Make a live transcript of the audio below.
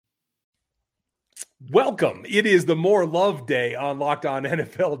Welcome. It is the More Love Day on Locked On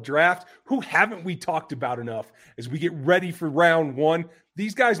NFL Draft. Who haven't we talked about enough as we get ready for round one?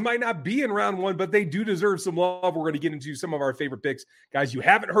 These guys might not be in round one, but they do deserve some love. We're going to get into some of our favorite picks. Guys, you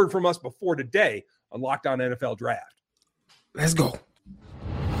haven't heard from us before today on Locked On NFL Draft. Let's go.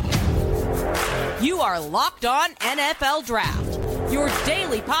 You are Locked On NFL Draft, your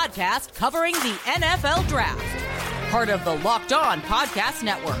daily podcast covering the NFL Draft. Part of the Locked On Podcast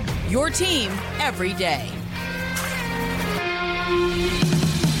Network, your team every day.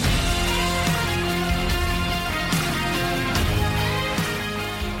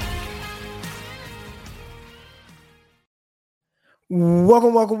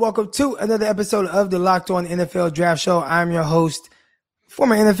 Welcome to another episode of the Locked On NFL Draft Show. I'm your host,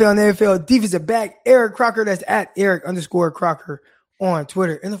 former NFL and NFL defensive back, Eric Crocker. That's at Eric_Crocker on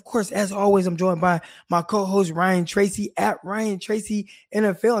Twitter. And of course, as always, I'm joined by my co-host Ryan Tracy at Ryan Tracy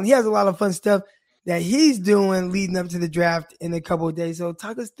NFL. And he has a lot of fun stuff that he's doing leading up to the draft in a couple of days. So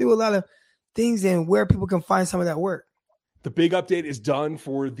talk us through a lot of things and where people can find some of that work. The big update is done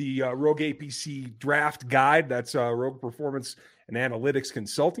for the Rogue APC draft guide. That's Rogue Performance and Analytics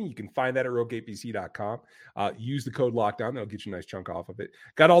Consulting. You can find that at rogueapc.com. Use the code LOCKDOWN. That'll get you a nice chunk off of it.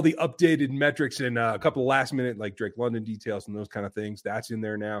 Got all the updated metrics and a couple of last minute, like Drake London details and those kind of things. That's in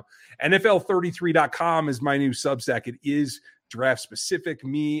there now. NFL33.com is my new Substack. It is draft specific.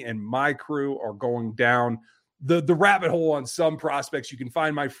 Me and my crew are going down the rabbit hole on some prospects. You can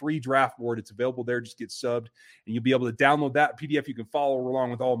find my free draft board. It's available there. Just get subbed and you'll be able to download that PDF. You can follow along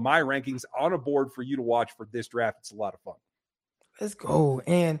with all my rankings on a board for you to watch for this draft. It's a lot of fun. Let's go.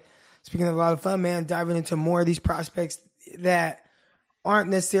 And speaking of a lot of fun, man, diving into more of these prospects that aren't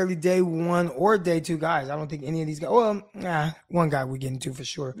necessarily day one or day two guys. I don't think any of these guys, one guy we get into for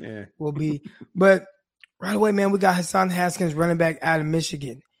sure will be. But right away, man, we got Hassan Haskins, running back out of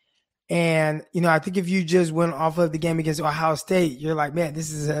Michigan. And, I think if you just went off of the game against Ohio State, you're like, man, this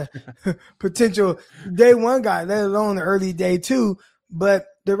is a potential day one guy, let alone early day two. But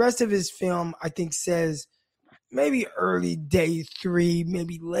the rest of his film, I think, says maybe early day three,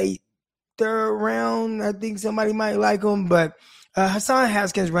 maybe late third round. I think somebody might like him. But Hassan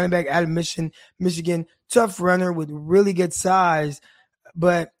Haskins, running back out of Michigan, tough runner with really good size.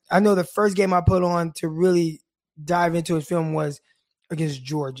 But I know the first game I put on to really dive into his film was against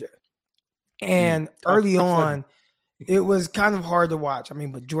Georgia. And early on, it was kind of hard to watch.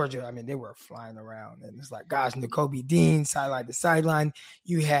 But Georgia, they were flying around. And it's like, gosh, Nakobe Dean, sideline to sideline.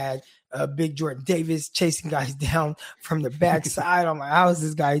 You had big Jordan Davis chasing guys down from the backside. I'm like, how is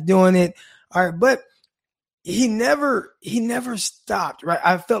this guy doing it? All right, but he never stopped, right?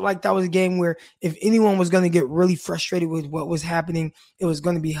 I felt like that was a game where if anyone was going to get really frustrated with what was happening, it was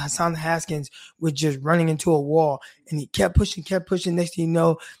going to be Hassan Haskins with just running into a wall. And he kept pushing. Next thing you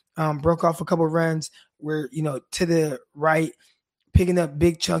know, broke off a couple of runs where, to the right, picking up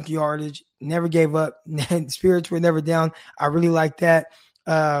big chunk yardage, never gave up. Spirits were never down. I really like that.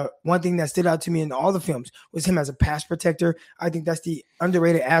 One thing that stood out to me in all the films was him as a pass protector. I think that's the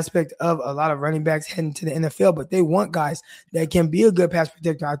underrated aspect of a lot of running backs heading to the NFL, but they want guys that can be a good pass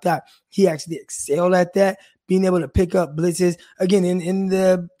protector. I thought he actually excelled at that, being able to pick up blitzes. Again, in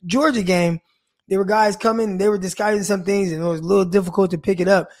the Georgia game, there were guys coming, they were disguising some things, and it was a little difficult to pick it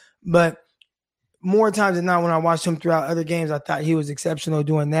up. But more times than not, when I watched him throughout other games, I thought he was exceptional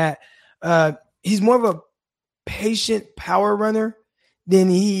doing that. He's more of a patient power runner than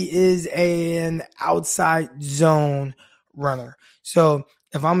he is an outside zone runner. So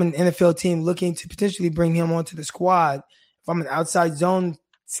if I'm an NFL team looking to potentially bring him onto the squad, if I'm an outside zone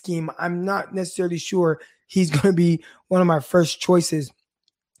scheme, I'm not necessarily sure he's going to be one of my first choices.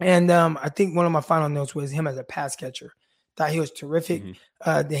 And I think one of my final notes was him as a pass catcher. Thought he was terrific.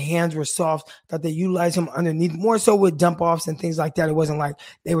 The hands were soft. Thought they utilized him underneath, more so with dump offs and things like that. It wasn't like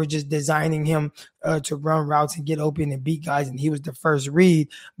they were just designing him to run routes and get open and beat guys, and he was the first read.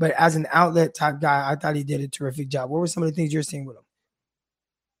 But as an outlet type guy, I thought he did a terrific job. What were some of the things you're seeing with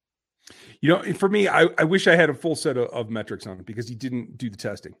him? For me, I wish I had a full set of metrics on him because he didn't do the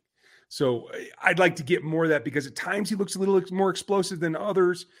testing. So I'd like to get more of that because at times he looks a little more explosive than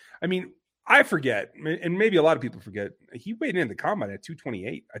others. I forget, and maybe a lot of people forget, he weighed in the combine at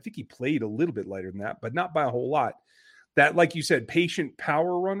 228. I think he played a little bit lighter than that, but not by a whole lot. That, like you said, patient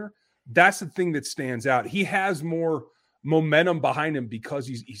power runner, that's the thing that stands out. He has more momentum behind him because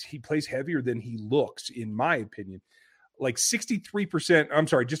he plays heavier than he looks, in my opinion. Like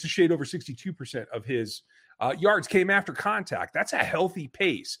 63%, just a shade over 62% of his yards came after contact. That's a healthy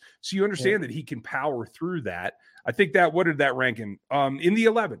pace. So you understand that he can power through that. I think what did that rank in? In the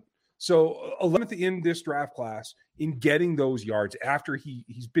 11. So 11th in this draft class in getting those yards after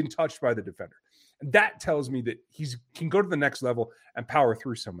he's been touched by the defender. And that tells me that he can go to the next level and power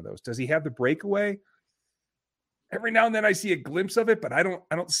through some of those. Does he have the breakaway? Every now and then I see a glimpse of it, but I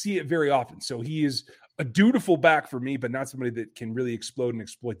don't see it very often. So he is a dutiful back for me, but not somebody that can really explode and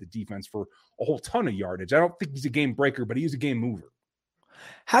exploit the defense for a whole ton of yardage. I don't think he's a game breaker, but he's a game mover.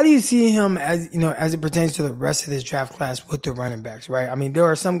 How do you see him as it pertains to the rest of this draft class with the running backs, right? I mean, there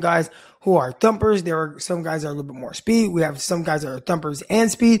are some guys who are thumpers. There are some guys that are a little bit more speed. We have some guys that are thumpers and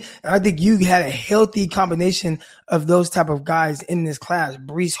speed. And I think you had a healthy combination of those type of guys in this class.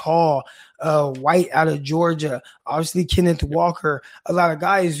 Breece Hall, White out of Georgia, obviously Kenneth Walker, a lot of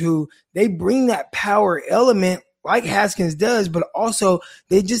guys who they bring that power element like Haskins does, but also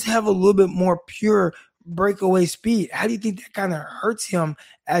they just have a little bit more pure breakaway speed. How do you think that kind of hurts him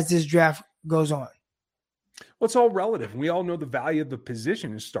as this draft goes on? Well, it's all relative. We all know the value of the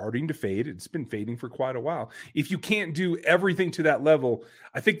position is starting to fade. It's been fading for quite a while. If you can't do everything to that level,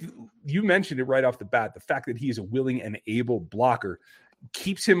 I think you mentioned it right off the bat. The fact that he is a willing and able blocker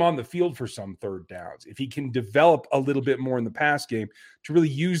keeps him on the field for some third downs. If he can develop a little bit more in the pass game to really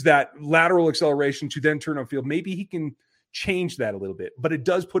use that lateral acceleration to then turn on field, maybe he can change that a little bit, but it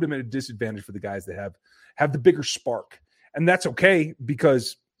does put him at a disadvantage for the guys that have the bigger spark. And that's okay,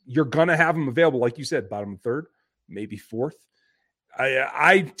 because you're going to have them available. Like you said, bottom third, maybe fourth.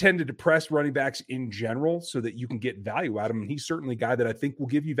 I tend to depress running backs in general so that you can get value out of him. And he's certainly a guy that I think will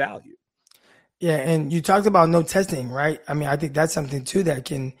give you value. Yeah. And you talked about no testing, right? I mean, I think that's something too that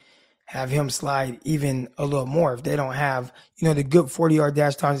can have him slide even a little more if they don't have, the good 40-yard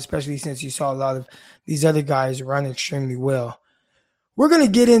dash times, especially since you saw a lot of these other guys run extremely well. We're going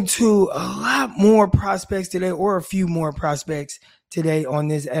to get into a lot more prospects today, or a few more prospects today on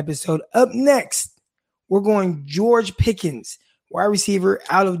this episode. Up next, we're going George Pickens, wide receiver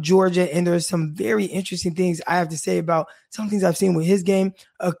out of Georgia. And there's some very interesting things I have to say about some things I've seen with his game.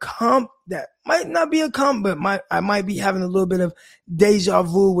 A comp that might not be a comp, but I might be having a little bit of deja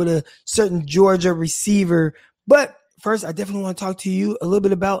vu with a certain Georgia receiver. But first, I definitely want to talk to you a little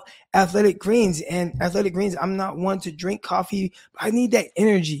bit about Athletic Greens. And Athletic Greens, I'm not one to drink coffee, but I need that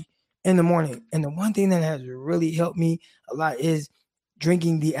energy in the morning. And the one thing that has really helped me a lot is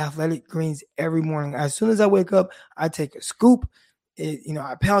drinking the Athletic Greens every morning. As soon as I wake up, I take a scoop.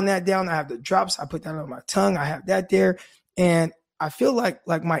 I pound that down. I have the drops. I put that on my tongue. I have that there. And I feel like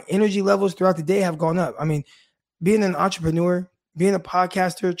my energy levels throughout the day have gone up. I mean, being an entrepreneur, being a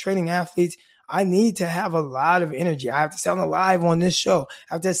podcaster, training athletes, I need to have a lot of energy. I have to sound alive on this show.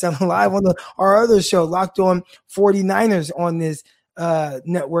 I have to sound alive on our other show, Locked On 49ers, on this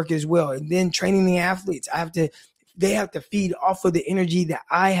network as well. And then training the athletes, they have to feed off of the energy that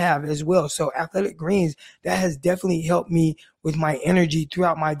I have as well. So Athletic Greens, that has definitely helped me with my energy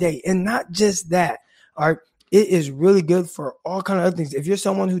throughout my day. And not just that, all right, it is really good for all kinds of other things. If you're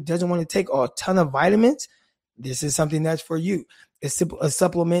someone who doesn't want to take a ton of vitamins, this is something that's for you. It's a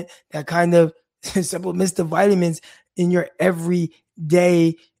supplement that kind of supplements the vitamins in your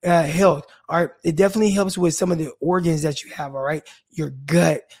everyday health. All right. It definitely helps with some of the organs that you have. All right. Your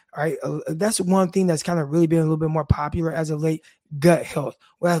gut. All right. That's one thing that's kind of really been a little bit more popular as of late, gut health.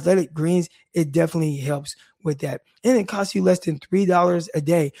 With Athletic Greens, it definitely helps with that. And it costs you less than $3 a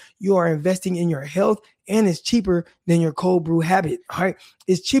day. You are investing in your health, and it's cheaper than your cold brew habit. All right.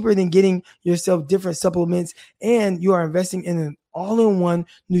 It's cheaper than getting yourself different supplements, and you are investing in an all-in-one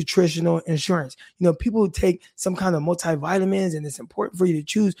nutritional insurance. People take some kind of multivitamins, and it's important for you to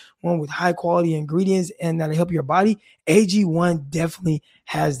choose one with high quality ingredients and that'll help your body. AG1 definitely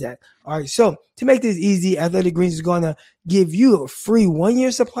has that. All right. So to make this easy, Athletic Greens is going to give you a free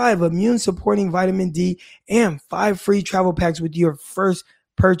 1-year supply of immune supporting vitamin D and 5 free travel packs with your first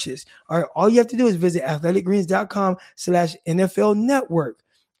purchase. All right. All you have to do is visit athleticgreens.com/NFL network.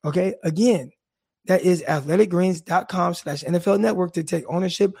 Okay. Again, that is athleticgreens.com/NFL network to take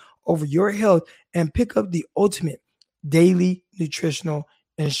ownership over your health and pick up the ultimate daily nutritional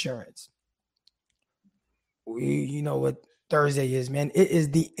insurance. You know what Thursday is, man. It is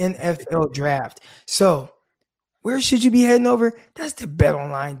the NFL draft. So where should you be heading over? That's to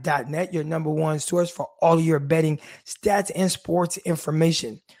betonline.net, your number one source for all of your betting stats and sports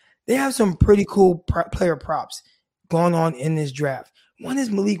information. They have some pretty cool player props going on in this draft. One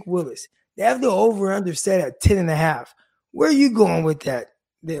is Malik Willis. They have the over-under set at 10.5. Where are you going with that?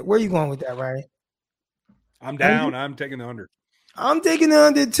 Where are you going with that, Ryan? I'm down. I'm taking the under. I'm taking the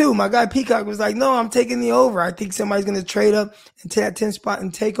under too. My guy Peacock was like, no, I'm taking the over. I think somebody's going to trade up into that 10 spot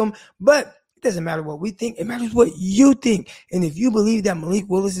and take them. But it doesn't matter what we think. It matters what you think. And if you believe that Malik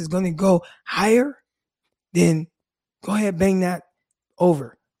Willis is going to go higher, then go ahead, bang that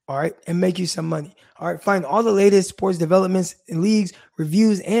over. all right, and make you some money. All right, find all the latest sports developments, leagues,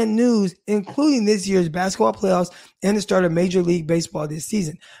 reviews, and news, including this year's basketball playoffs and the start of Major League Baseball this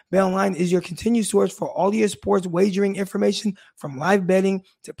season. BetOnline is your continued source for all your sports wagering information, from live betting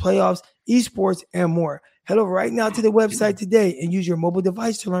to playoffs, esports, and more. Head over right now to the website today and use your mobile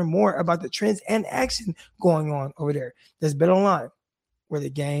device to learn more about the trends and action going on over there. That's BetOnline, where the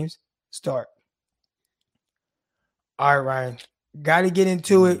games start. All right, Ryan. Got to get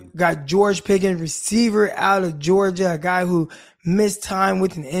into it. Got George Pickens, receiver out of Georgia, a guy who missed time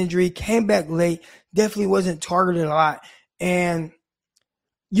with an injury, came back late, definitely wasn't targeted a lot. And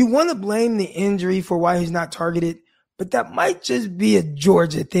you want to blame the injury for why he's not targeted, but that might just be a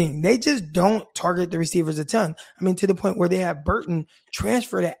Georgia thing. They just don't target the receivers a ton. I mean, to the point where they have Burton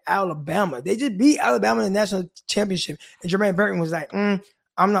transfer to Alabama. They just beat Alabama in the national championship. And Jermaine Burton was like, I'm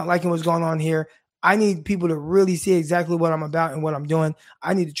not liking what's going on here. I need people to really see exactly what I'm about and what I'm doing.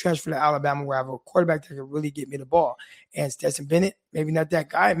 I need to transfer to Alabama where I have a quarterback that can really get me the ball. And Stetson Bennett, maybe not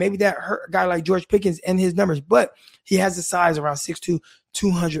that guy. Maybe that hurt a guy like George Pickens and his numbers. But he has the size around 6'2",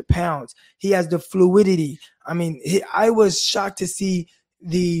 200 pounds. He has the fluidity. I mean, I was shocked to see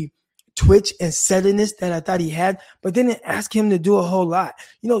the twitch and steadiness that I thought he had, but didn't ask him to do a whole lot.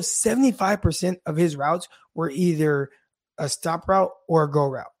 75% of his routes were either a stop route or a go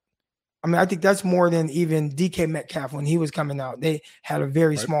route. I mean, I think that's more than even DK Metcalf when he was coming out. They had a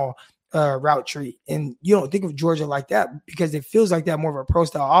very small route tree. And you don't think of Georgia like that because it feels like that more of a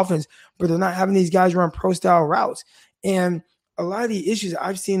pro-style offense, but they're not having these guys run pro-style routes. And a lot of the issues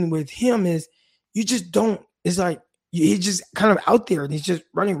I've seen with him is you just don't – it's like he's just kind of out there and he's just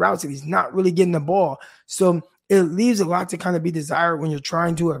running routes and he's not really getting the ball. So it leaves a lot to kind of be desired when you're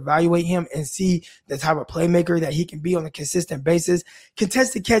trying to evaluate him and see the type of playmaker that he can be on a consistent basis.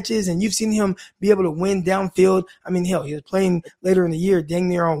 Contested catches, and you've seen him be able to win downfield. I mean, hell, he was playing later in the year dang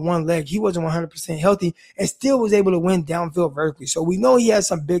near on one leg. He wasn't 100% healthy and still was able to win downfield vertically. So we know he has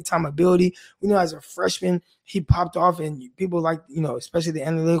some big-time ability. We know as a freshman, he popped off, and people like, especially the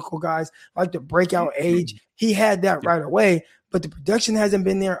analytical guys, like the breakout age. He had that right away. But the production hasn't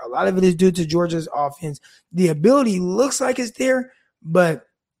been there. A lot of it is due to Georgia's offense. The ability looks like it's there, but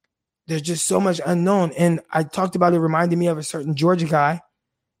there's just so much unknown. And I talked about it reminding me of a certain Georgia guy,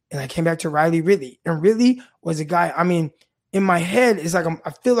 and I came back to Riley Ridley. And Ridley was a guy, I mean, in my head, it's like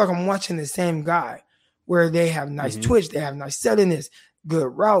I feel like I'm watching the same guy where they have nice twitch, they have nice steadiness, good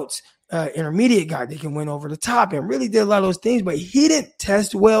routes, intermediate guy. They can win over the top and really did a lot of those things, but he didn't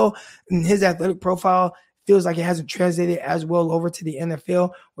test well in his athletic profile. Feels like it hasn't translated as well over to the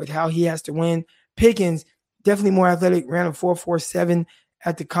NFL with how he has to win. Pickens, definitely more athletic, ran a 4.47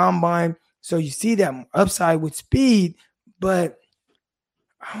 at the combine. So you see that upside with speed, but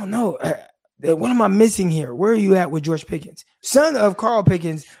I don't know. What am I missing here? Where are you at with George Pickens? Son of Carl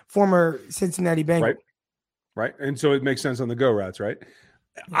Pickens, former Cincinnati Bengals. Right. And so it makes sense on the go routes, right?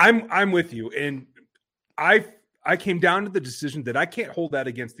 I'm with you. And I came down to the decision that I can't hold that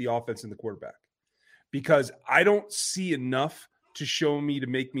against the offense and the quarterback, because I don't see enough to show me to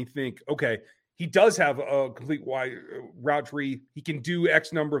make me think, okay, he does have a complete wide route tree. He can do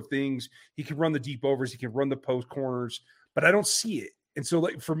X number of things. He can run the deep overs. He can run the post corners, but I don't see it. And so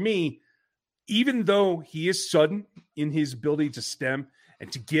for me, even though he is sudden in his ability to stem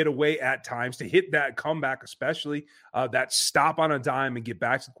and to get away at times, to hit that comeback, especially that stop on a dime and get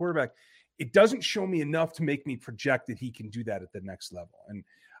back to the quarterback, it doesn't show me enough to make me project that he can do that at the next level. And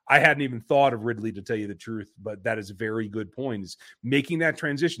I hadn't even thought of Ridley, to tell you the truth, but that is a very good point, is making that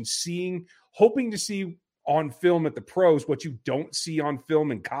transition, hoping to see on film at the pros what you don't see on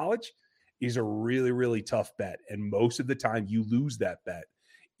film in college is a really, really tough bet. And most of the time you lose that bet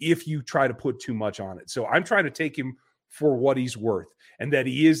if you try to put too much on it. So I'm trying to take him for what he's worth and that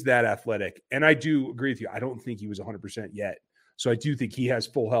he is that athletic. And I do agree with you. I don't think he was 100% yet. So I do think he has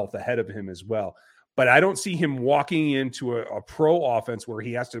full health ahead of him as well. But I don't see him walking into a pro offense where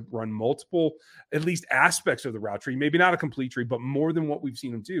he has to run multiple, at least aspects of the route tree, maybe not a complete tree, but more than what we've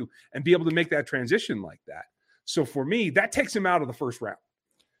seen him do, and be able to make that transition like that. So for me, that takes him out of the first round.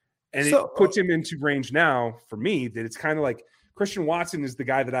 And it puts him into range now, for me, that it's kind of like Christian Watson is the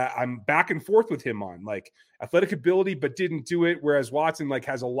guy that I'm back and forth with him on, like athletic ability, but didn't do it. Whereas Watson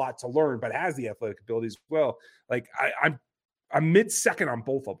has a lot to learn, but has the athletic ability as well. Like I'm mid-second on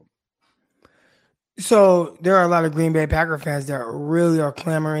both of them. So there are a lot of Green Bay Packer fans that really are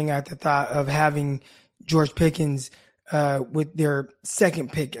clamoring at the thought of having George Pickens with their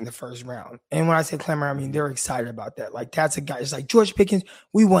second pick in the first round. And when I say clamor, I mean they're excited about that. Like, that's a guy. It's like, George Pickens,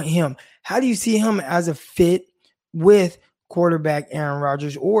 we want him. How do you see him as a fit with quarterback Aaron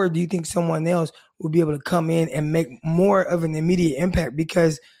Rodgers? Or do you think someone else will be able to come in and make more of an immediate impact?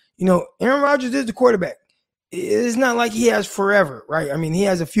 Because Aaron Rodgers is the quarterback. It's not like he has forever, right? I mean, he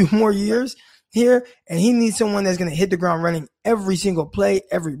has a few more years here, and he needs someone that's going to hit the ground running every single play,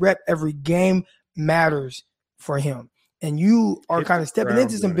 every rep, every game matters for him. And you are kind of stepping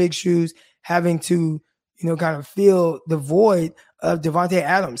into some big shoes, having to, kind of fill the void of Devontae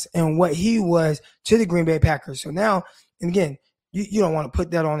Adams and what he was to the Green Bay Packers. So now, and again, you don't want to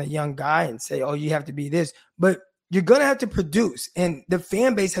put that on a young guy and say, oh, you have to be this, but you're going to have to produce. And the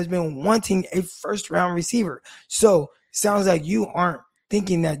fan base has been wanting a first-round receiver. So sounds like you aren't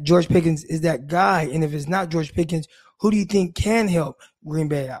thinking that George Pickens is that guy. And if it's not George Pickens, who do you think can help Green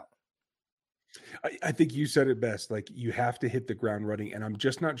Bay out? I think you said it best. Like, you have to hit the ground running. And I'm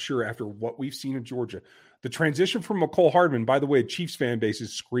just not sure after what we've seen in Georgia. The transition from McCole Hardman, by the way, Chiefs fan base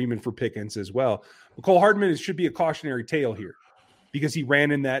is screaming for Pickens as well. McCole Hardman should be a cautionary tale here because he ran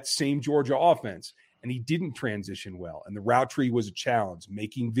in that same Georgia offense. And he didn't transition well. And the route tree was a challenge.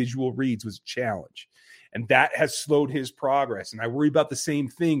 Making visual reads was a challenge. And that has slowed his progress. And I worry about the same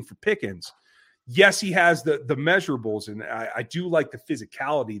thing for Pickens. Yes, he has the measurables, and I do like the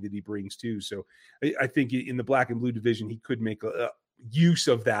physicality that he brings too. So I think in the black and blue division, he could make use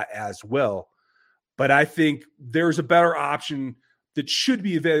of that as well. But I think there's a better option that should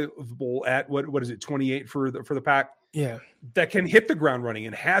be available at what is it, 28 for the Pack? Yeah, that can hit the ground running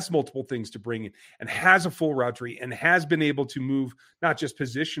and has multiple things to bring in and has a full route tree and has been able to move not just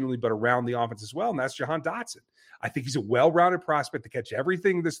positionally, but around the offense as well. And that's Jahan Dotson. I think he's a well-rounded prospect to catch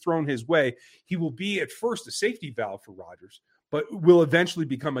everything that's thrown his way. He will be at first a safety valve for Rodgers, but will eventually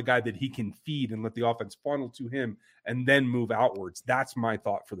become a guy that he can feed and let the offense funnel to him and then move outwards. That's my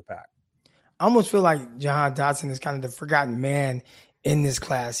thought for the Pack. I almost feel like Jahan Dotson is kind of the forgotten man in this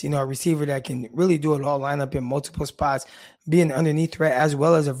class, a receiver that can really do it all, line up in multiple spots, be an underneath threat as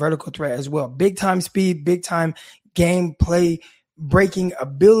well as a vertical threat as well. Big time speed, big time gameplay breaking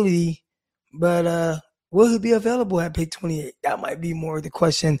ability. But will he be available at pick 28? That might be more of the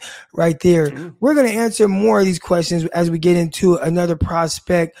question right there. Mm-hmm. We're going to answer more of these questions as we get into another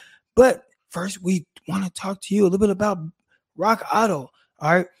prospect. But first, we want to talk to you a little bit about Rock Auto.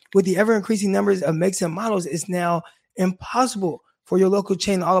 All right. With the ever increasing numbers of makes and models, it's now impossible for your local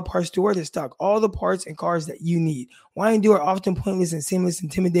chain auto parts store to stock all the parts and cars that you need. Why endure often pointless and seamless,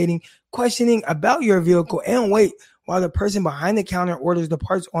 intimidating questioning about your vehicle and wait while the person behind the counter orders the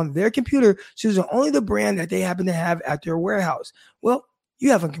parts on their computer, choosing only the brand that they happen to have at their warehouse? Well,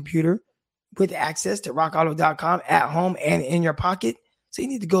 you have a computer with access to rockauto.com at home and in your pocket. So you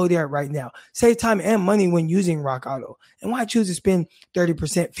need to go there right now. Save time and money when using Rock Auto. And why choose to spend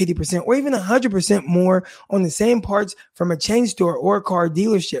 30%, 50%, or even 100% more on the same parts from a chain store or car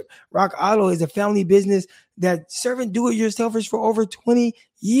dealership? Rock Auto is a family business that's serving do-it-yourselfers for over 20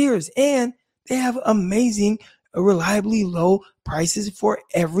 years. And they have amazing, reliably low prices for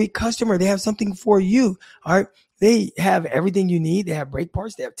every customer. They have something for you. All right. They have everything you need. They have brake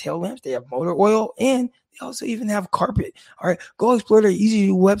parts. They have tail lamps. They have motor oil, and they also even have carpet. All right. Go explore their easy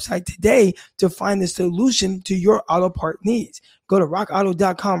website today to find the solution to your auto part needs. Go to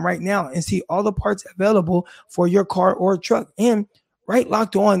rockauto.com right now and see all the parts available for your car or truck. And right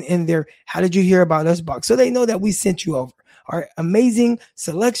locked on in their How Did You Hear About Us box, so they know that we sent you over. All right. Amazing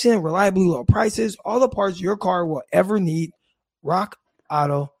selection, reliably low prices, all the parts your car will ever need.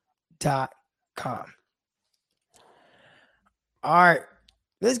 rockauto.com. All right,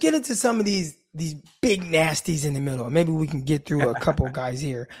 let's get into some of these big nasties in the middle. Maybe we can get through a couple guys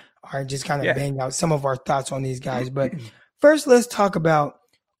here. All right, just kind of bang out some of our thoughts on these guys. But first, let's talk about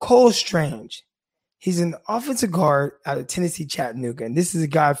Cole Strange. He's an offensive guard out of Tennessee, Chattanooga. And this is a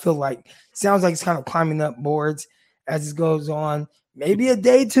guy I feel like sounds like he's kind of climbing up boards as it goes on. Maybe a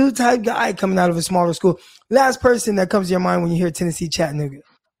day two type guy coming out of a smaller school. Last person that comes to your mind when you hear Tennessee, Chattanooga.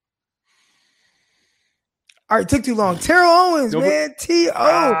 All right, took too long. Terrell Owens, man. T.O.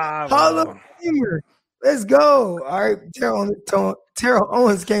 Hall of Famer. Let's go. All right, Terrell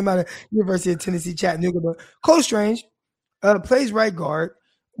Owens came out of University of Tennessee, Chattanooga. But Cole Strange plays right guard.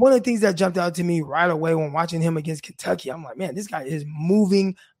 One of the things that jumped out to me right away when watching him against Kentucky, I'm like, man, this guy is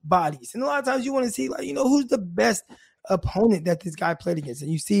moving bodies. And a lot of times you want to see, like, who's the best opponent that this guy played against.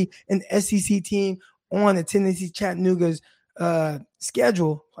 And you see an SEC team on the Tennessee Chattanooga's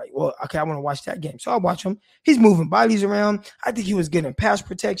schedule, like, well, okay, I want to watch that game. So I'll watch him. He's moving bodies around. I think he was getting pass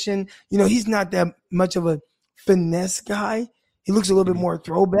protection. He's not that much of a finesse guy. He looks a little bit more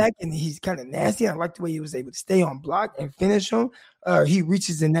throwback, and he's kind of nasty. I like the way he was able to stay on block and finish him. He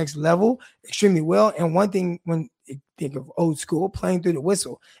reaches the next level extremely well. And one thing, when you think of old school, playing through the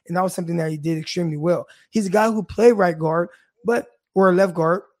whistle, and that was something that he did extremely well. He's a guy who played right guard, or left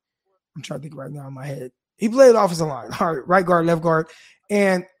guard. I'm trying to think right now in my head. He played offensive line, all right, right guard, left guard.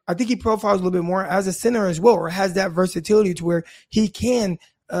 And I think he profiles a little bit more as a center as well, or has that versatility to where he can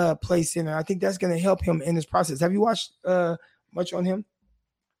play center. I think that's going to help him in this process. Have you watched much on him?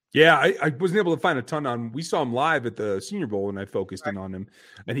 Yeah, I wasn't able to find a ton on. We saw him live at the Senior Bowl, and I focused in on him,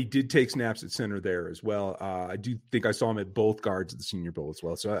 and he did take snaps at center there as well. I do think I saw him at both guards at the Senior Bowl as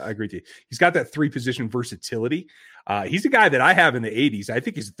well. So I agree with you. He's got that 3-position versatility. He's a guy that I have in the 80s. I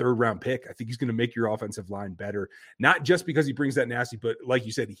think he's a 3rd-round pick. I think he's going to make your offensive line better, not just because he brings that nasty, but like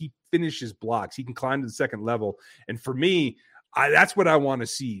you said, he finishes blocks. He can climb to the second level, and for me, that's what I want to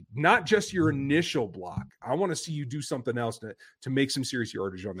see. Not just your initial block. I want to see you do something else to make some serious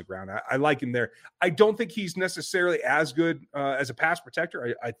yardage on the ground. I like him there. I don't think he's necessarily as good as a pass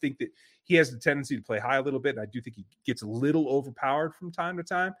protector. I think that he has the tendency to play high a little bit, and I do think he gets a little overpowered from time to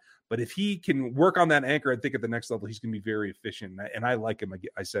time. But if he can work on that anchor, I think at the next level, he's going to be very efficient. And I like him,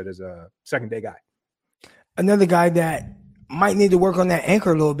 I said, as a second-day guy. Another guy that might need to work on that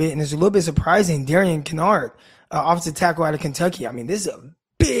anchor a little bit, and it's a little bit surprising, Darian Kinnard. Offensive tackle out of Kentucky. I mean, this is a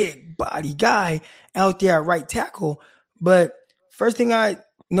big body guy out there at right tackle. But first thing I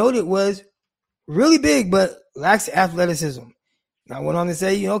noted was really big, but lacks athleticism. And I went on to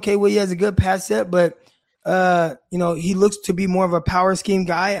say, okay, well, he has a good pass set, but, he looks to be more of a power scheme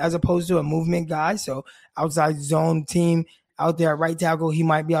guy as opposed to a movement guy. So outside zone team out there at right tackle, he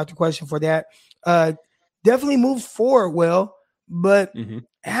might be out the question for that. Definitely moved forward well, but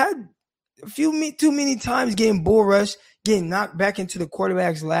had a few too many times getting bull rushed, getting knocked back into the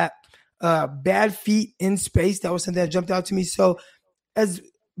quarterback's lap, bad feet in space. That was something that jumped out to me. So as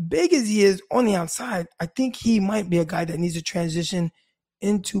big as he is on the outside, I think he might be a guy that needs to transition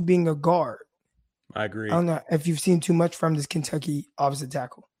into being a guard. I agree. I don't know if you've seen too much from this Kentucky offensive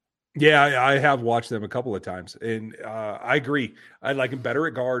tackle. Yeah, I have watched them a couple of times, and I agree. I like him better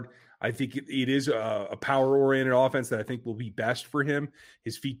at guard. I think it is a power-oriented offense that I think will be best for him.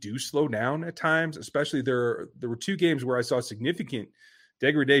 His feet do slow down at times, especially there were 2 games where I saw significant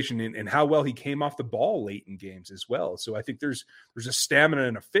degradation in how well he came off the ball late in games as well. So I think there's a stamina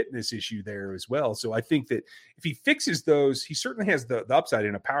and a fitness issue there as well. So I think that if he fixes those, he certainly has the upside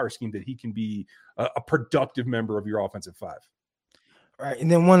in a power scheme that he can be a productive member of your offensive 5. Right,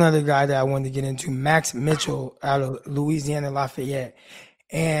 and then one other guy that I wanted to get into, Max Mitchell out of Louisiana Lafayette.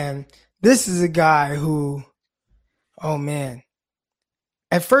 And this is a guy who, oh man,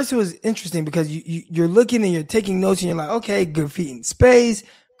 at first it was interesting because you're looking and you're taking notes and you're like, okay, good feet in space,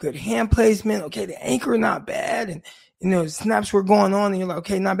 good hand placement. Okay, the anchor not bad. And, snaps were going on and you're like,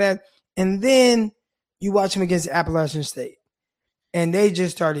 okay, not bad. And then you watch him against Appalachian State and they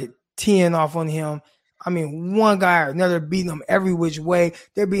just started teeing off on him. I mean, one guy or another beating them every which way.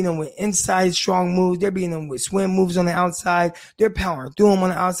 They're beating them with inside strong moves. They're beating them with swim moves on the outside. They're powering through him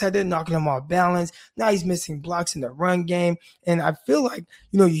on the outside. They're knocking him off balance. Now he's missing blocks in the run game. And I feel like,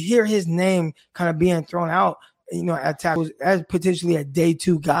 you hear his name kind of being thrown out, at tackles as potentially a day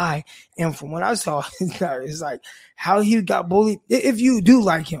 2 guy. And from what I saw, it's like how he got bullied. If you do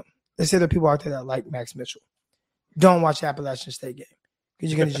like him, let's say there are people out there that like Max Mitchell, don't watch the Appalachian State game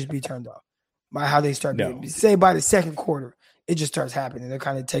because you're going to just be turned off by how they start. Say by the second quarter, it just starts happening. They're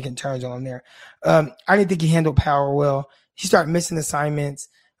kind of taking turns on him there. I didn't think he handled power well. He started missing assignments.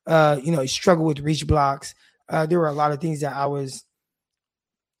 He struggled with reach blocks. There were a lot of things that I was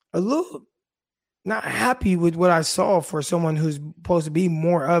a little not happy with what I saw for someone who's supposed to be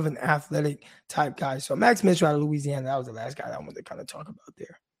more of an athletic type guy. So Max Mitchell out of Louisiana, that was the last guy that I wanted to kind of talk about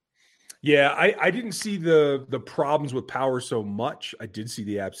there. Yeah, I didn't see the problems with power so much. I did see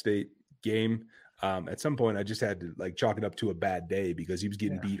the App State game. At some point I just had to chalk it up to a bad day because he was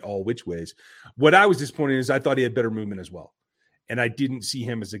getting beat all which ways. What I was disappointed is I thought he had better movement as well. And I didn't see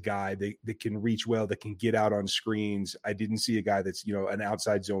him as a guy that can reach well, that can get out on screens. I didn't see a guy that's, an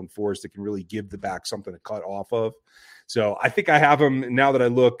outside zone force that can really give the back something to cut off of. So I think I have him now that I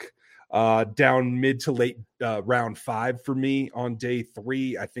look down mid to late round 5 for me on day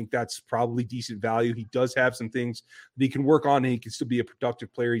 3. I think that's probably decent value. He does have some things that he can work on, and he can still be a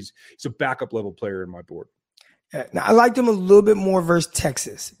productive player. He's a backup level player in my board. Now, I liked him a little bit more versus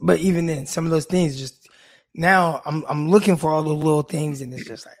Texas, but even then, some of those things just now I'm looking for all the little things, and it's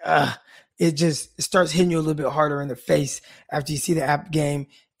just like it starts hitting you a little bit harder in the face after you see the App game.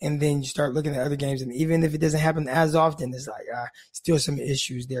 And then you start looking at other games, and even if it doesn't happen as often, it's like still some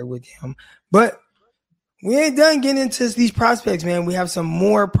issues there with him. But we ain't done getting into these prospects, man. We have some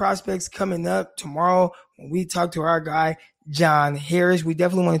more prospects coming up tomorrow when we talk to our guy, John Harris. We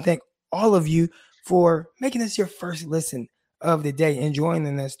definitely want to thank all of you for making this your first listen of the day and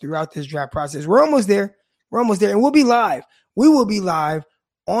joining us throughout this draft process. We're almost there. And we'll be live. We will be live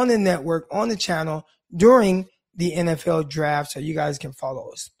on the network, on the channel during the NFL draft, so you guys can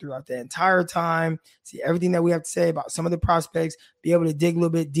follow us throughout the entire time, see everything that we have to say about some of the prospects, be able to dig a little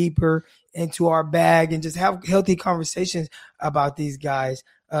bit deeper into our bag and just have healthy conversations about these guys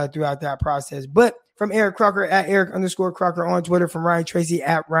throughout that process. But from Eric Crocker at Eric_Crocker on Twitter, from Ryan Tracy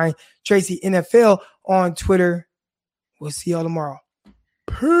at Ryan Tracy NFL on Twitter. We'll see y'all tomorrow.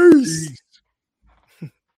 Peace.